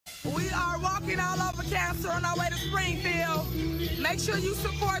We are walking all over cancer on our way to Springfield. Make sure you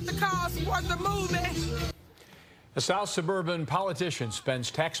support the cause, support the movement. A South suburban politician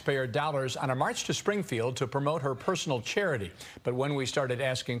spends taxpayer dollars on a march to Springfield to promote her personal charity. But when we started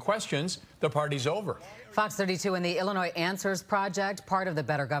asking questions, the party's over. Fox 32 and the Illinois Answers Project, part of the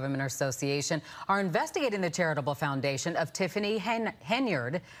Better Government Association, are investigating the charitable foundation of Tiffany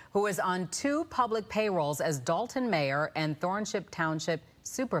Henyard, who is on 2 public payrolls as Dolton mayor and Thornship Township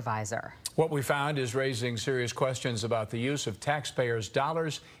supervisor. What we found is raising serious questions about the use of taxpayers'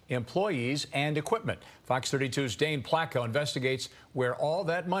 dollars, employees, and equipment. Fox 32's Dane Placco investigates where all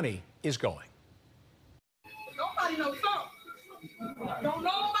that money is going. Nobody knows something. Nobody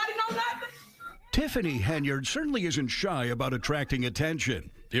knows nothing. Tiffany Henyard certainly isn't shy about attracting attention.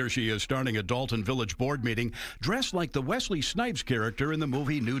 Here she is starting a Dolton Village board meeting dressed like the Wesley Snipes character in the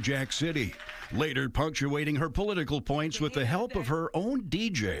movie New Jack City, later punctuating her political points with the help of her own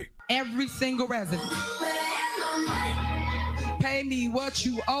DJ. Every single resident. Pay me what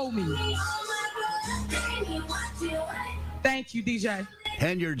you owe me. Thank you, DJ.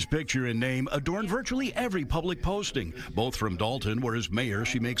 Henyard's picture and name adorn virtually every public posting, both from Dolton, where as mayor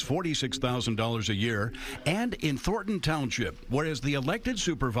she makes $46,000 a year, and in Thornton Township, where as the elected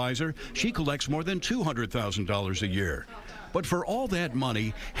supervisor she collects more than $200,000 a year. But for all that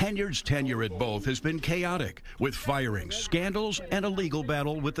money, Henyard's tenure at both has been chaotic, with firings, scandals, and a legal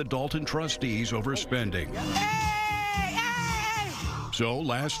battle with the Dolton trustees over spending. So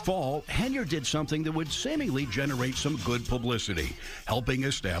last fall, Henyard did something that would seemingly generate some good publicity, helping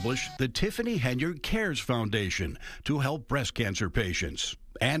establish the Tiffany Henyard Cares Foundation to help breast cancer patients.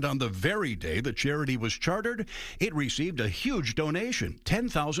 And on the very day the charity was chartered, it received a huge donation,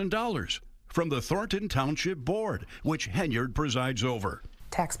 $10,000, from the Thornton Township Board, which Henyard presides over.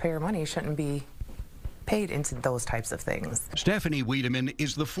 Taxpayer money shouldn't be paid into those types of things. Stephanie Wiedemann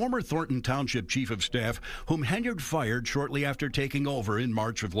is the former Thornton Township Chief of Staff whom Henyard fired shortly after taking over in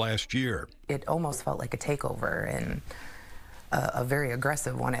March of last year. It almost felt like a takeover, and a very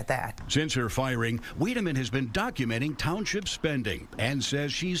aggressive one at that. Since her firing, Wiedemann has been documenting township spending and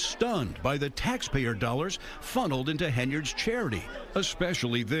says she's stunned by the taxpayer dollars funneled into Henyard's charity,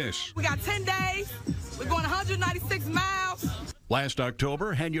 especially this. We got 10 days. We're going 196 miles. Last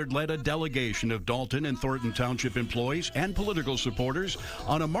October, Henyard led a delegation of Dolton and Thornton Township employees and political supporters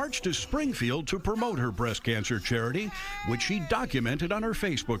on a march to Springfield to promote her breast cancer charity, which she documented on her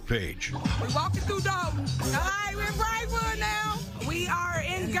Facebook page. We're walking through Dolton. All right, we're in Brightwood now. We are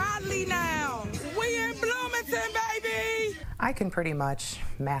in Godly now. We in Bloomington, baby. I can pretty much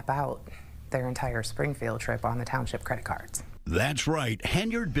map out their entire Springfield trip on the township credit cards. That's right.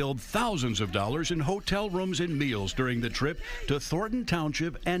 Henyard billed thousands of dollars in hotel rooms and meals during the trip to Thornton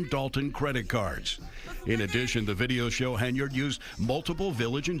Township and Dolton credit cards. In addition, the videos show Henyard used multiple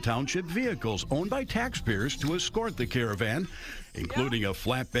village and township vehicles owned by taxpayers to escort the caravan, including a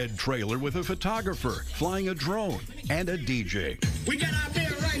flatbed trailer with a photographer, flying a drone, and a DJ. We got our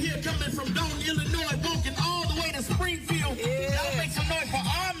mayor right here coming from Dolton, Illinois, walking all the way to Springfield. Y'all make some noise for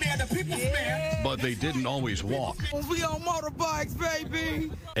our mayor, the people's mayor. But they didn't always walk. We on motorbikes,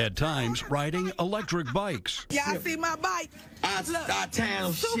 baby. At times, riding electric bikes. Y'all see my bike? Our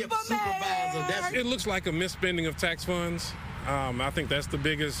township supervisor. It looks like a misspending of tax funds. I think that's the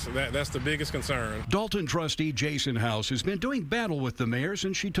biggest concern. Dolton trustee Jason House has been doing battle with the mayor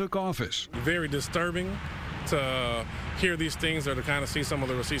since she took office. Very disturbing to hear these things or to kind of see some of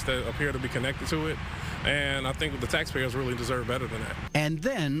the receipts that appear to be connected to it. And I think the taxpayers really deserve better than that. And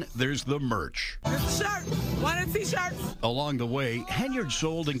then there's the merch. Here's the shirt. One of the t-shirts. Along the way, Henyard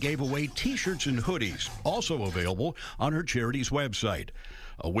sold and gave away t-shirts and hoodies, also available on her charity's website.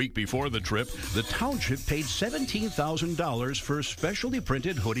 A week before the trip, the township paid $17,000 for specially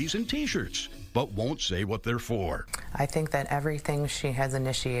printed hoodies and t-shirts, but won't say what they're for. I think that everything she has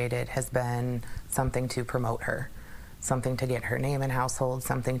initiated has been something to promote her, something to get her name in household,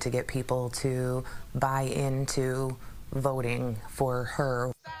 something to get people to buy into voting for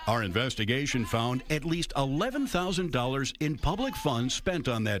her. Our investigation found at least $11,000 in public funds spent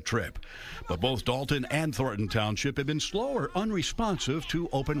on that trip. But both Dolton and Thornton Township have been slow or unresponsive to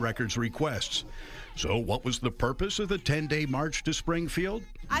open records requests. So what was the purpose of the 10-day march to Springfield?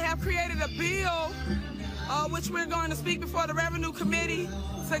 I have created a bill which we're going to speak before the Revenue Committee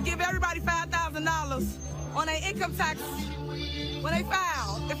to give everybody $5,000 on their income tax when they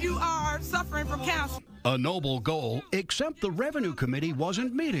file if you are suffering from cancer. A noble goal, except the Revenue Committee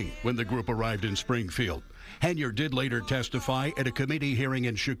wasn't meeting when the group arrived in Springfield. Henyard did later testify at a committee hearing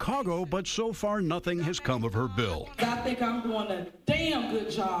in Chicago, but so far nothing has come of her bill. I think I'm doing a damn good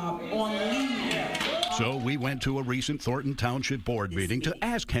job on leave. So we went to a recent Thornton Township Board meeting to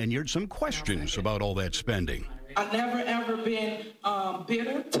ask Henyard some questions about all that spending. I've never, ever been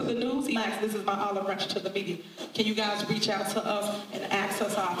bitter to the news. This is my olive branch to the media. Can you guys reach out to us and ask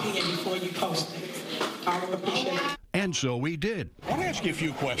us our opinion before you post things? I would appreciate it. And so we did. I want to ask you a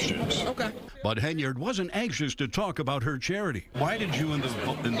few questions. Okay. But Henyard wasn't anxious to talk about her charity. Why did you and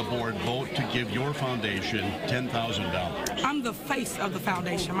the board vote to give your foundation $10,000? I'm the face of the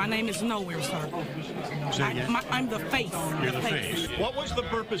foundation. My name is nowhere, sir. Say again? I'm the face. You're the face. What was the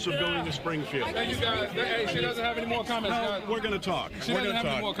purpose of going to Springfield? Thank you, guys. Hey, she doesn't have any more comments, guys. We're going to talk. She doesn't have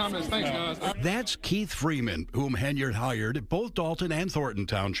any more comments. Thanks, guys. That's Keith Freeman, whom Henyard hired at both Dolton and Thornton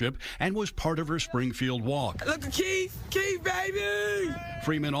Township and was part of her Springfield walk. Look at Keith, baby!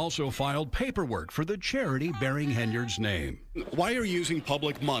 Freeman also filed paperwork for the charity bearing Henyard's name. Why are you using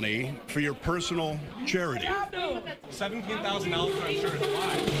public money for your personal charity? $17,000 for insurance.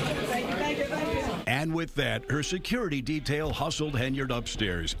 Why? Thank you. And with that, her security detail hustled Henyard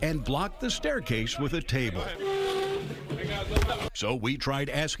upstairs and blocked the staircase with a table. So we tried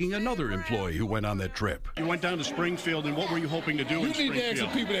asking another employee who went on that trip. You went down to Springfield, and what were you hoping to do in Springfield? You need to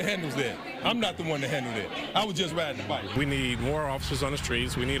ask the people that handles that. I'm not the one that handled it. I was just riding the bike. We need more officers on the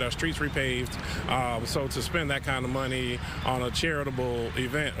streets. We need our streets repaved. So to spend that kind of money on a charitable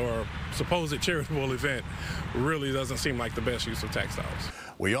event or supposed charitable event really doesn't seem like the best use of tax dollars.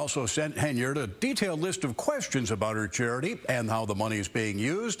 We also sent Henyard a detailed list of questions about her charity and how the money is being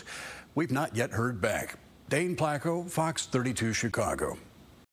used. We've not yet heard back. Dane Placco, Fox 32 Chicago.